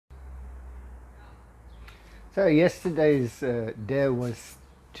So yesterday's dare was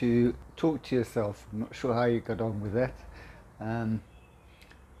to talk to yourself. I'm not sure how you got on with that. Um,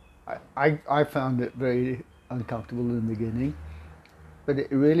 I found it very uncomfortable in the beginning, but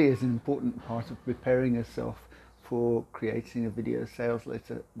it really is an important part of preparing yourself for creating a video sales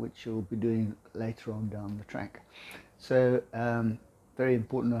letter, which you'll be doing later on down the track. So very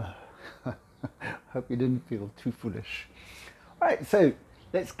important. Hope you didn't feel too foolish. All right, so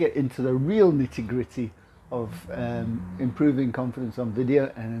let's get into the real nitty-gritty of improving confidence on video.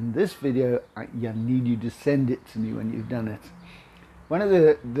 And in this video, I need you to send it to me when you've done it. One of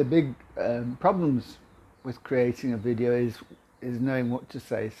the big problems with creating a video is knowing what to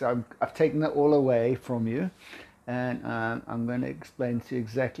say. So I've taken that all away from you, and I'm going to explain to you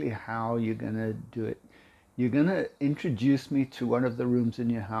exactly how you're going to do it. You're going to introduce me to one of the rooms in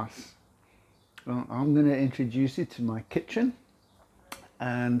your house. I'm going to introduce you to my kitchen,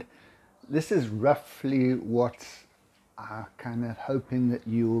 and this is roughly what I'm kind of hoping that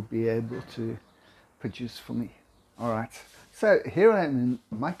you will be able to produce for me. All right, so here I am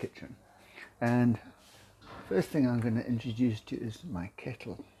in my kitchen, and first thing I'm going to introduce to you is my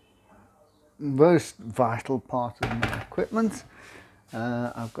kettle. Most vital part of my equipment.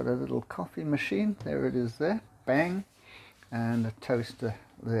 I've got a little coffee machine, there it is there, bang, and a toaster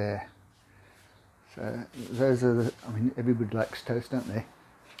there. So those are the, I mean, everybody likes toast, don't they?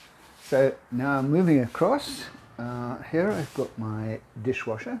 So now I'm moving across. Here I've got my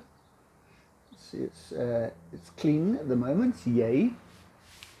dishwasher. See, it's clean at the moment, yay.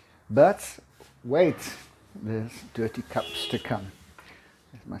 But wait, there's dirty cups to come.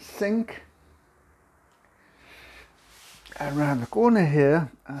 There's my sink. Around the corner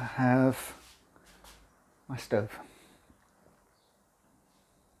here I have my stove.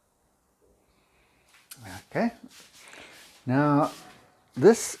 Okay, now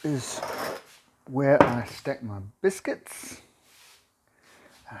this is where I stack my biscuits,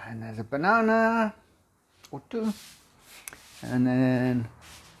 and there's a banana or two, and then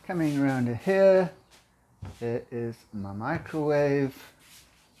coming around to here, there is my microwave,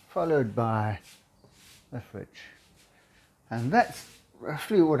 followed by the fridge. And that's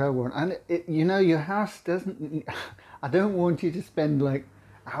roughly what I want. And you know, your house doesn't, I don't want you to spend like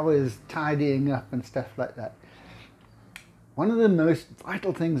hours tidying up and stuff like that. One of the most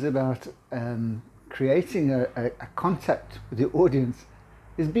vital things about creating a contact with your audience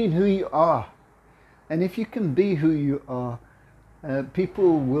is being who you are. And if you can be who you are,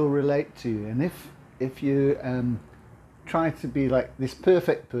 people will relate to you. And if you try to be like this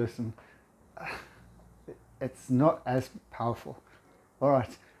perfect person, it's not as powerful. All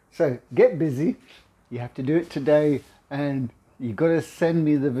right, so get busy. You have to do it today, and you've got to send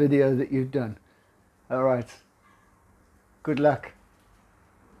me the video that you've done. All right, good luck.